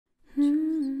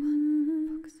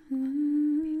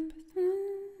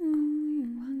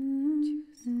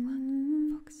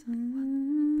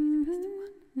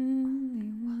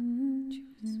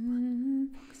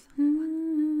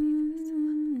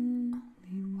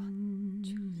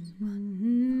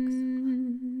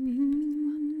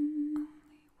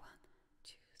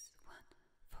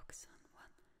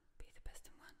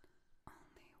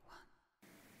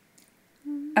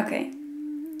Okay,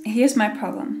 here's my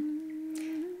problem.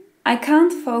 I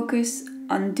can't focus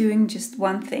on doing just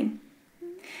one thing.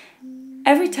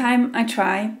 Every time I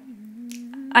try,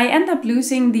 I end up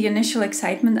losing the initial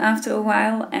excitement after a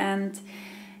while, and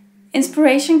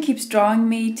inspiration keeps drawing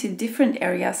me to different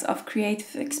areas of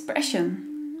creative expression.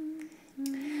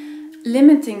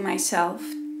 Limiting myself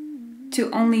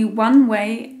to only one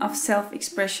way of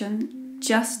self-expression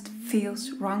just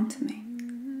feels wrong to me.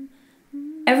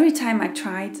 Every time I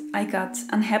tried, I got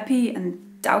unhappy and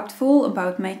doubtful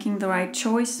about making the right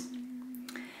choice.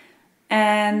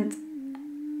 And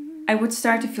I would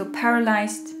start to feel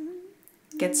paralyzed,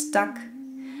 get stuck,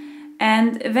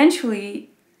 and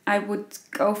eventually I would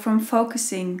go from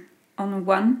focusing on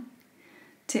one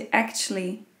to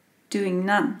actually doing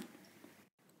none.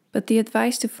 But the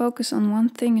advice to focus on one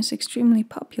thing is extremely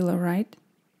popular, right?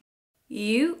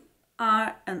 You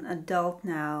are an adult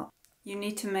now. You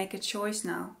need to make a choice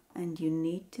now. And you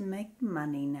need to make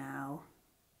money now.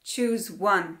 Choose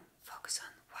one. Focus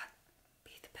on one.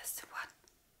 Be the best one.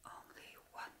 Only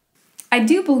one. I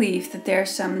do believe that there's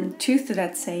some truth to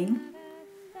that saying.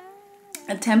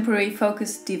 A temporary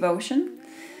focused devotion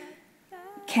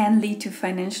can lead to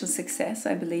financial success,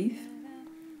 I believe.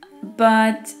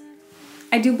 But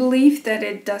I do believe that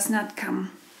it does not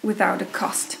come without a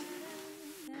cost.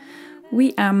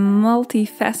 We are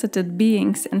multifaceted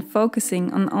beings, and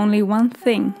focusing on only one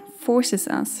thing forces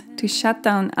us to shut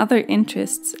down other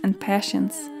interests and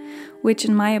passions, which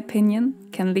in my opinion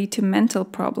can lead to mental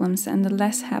problems and a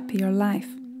less happier life.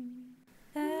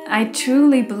 I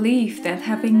truly believe that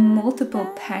having multiple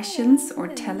passions or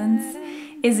talents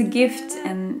is a gift,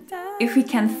 and if we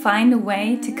can find a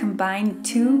way to combine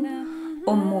two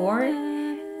or more,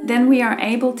 then we are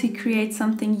able to create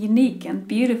something unique and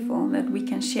beautiful that we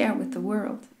can share with the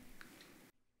world.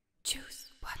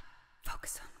 Choose one.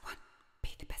 Focus on one. Be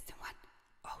the best in one.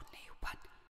 Only one.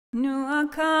 No, I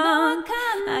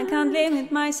can't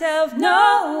limit myself.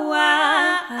 No,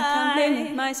 I can't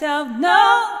limit myself. No,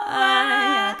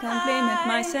 I can't limit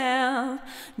myself.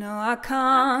 No, I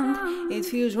can't. It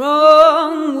feels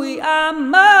wrong. We are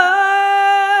more.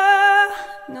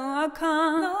 No, I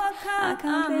can't. I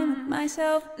can't limit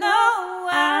myself. No,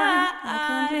 I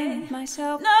can't limit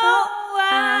myself. No,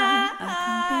 I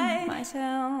can't limit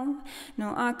myself.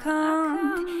 No, I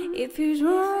can't. It feels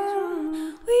wrong.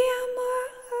 We are more.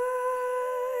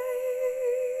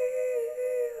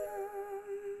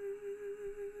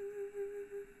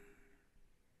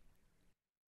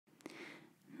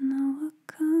 No,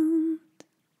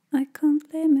 I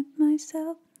can't limit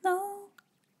myself. No,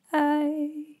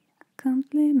 I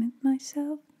can't limit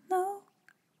myself. No,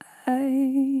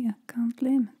 I can't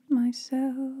limit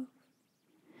myself.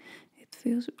 It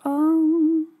feels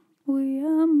wrong. We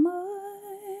are more.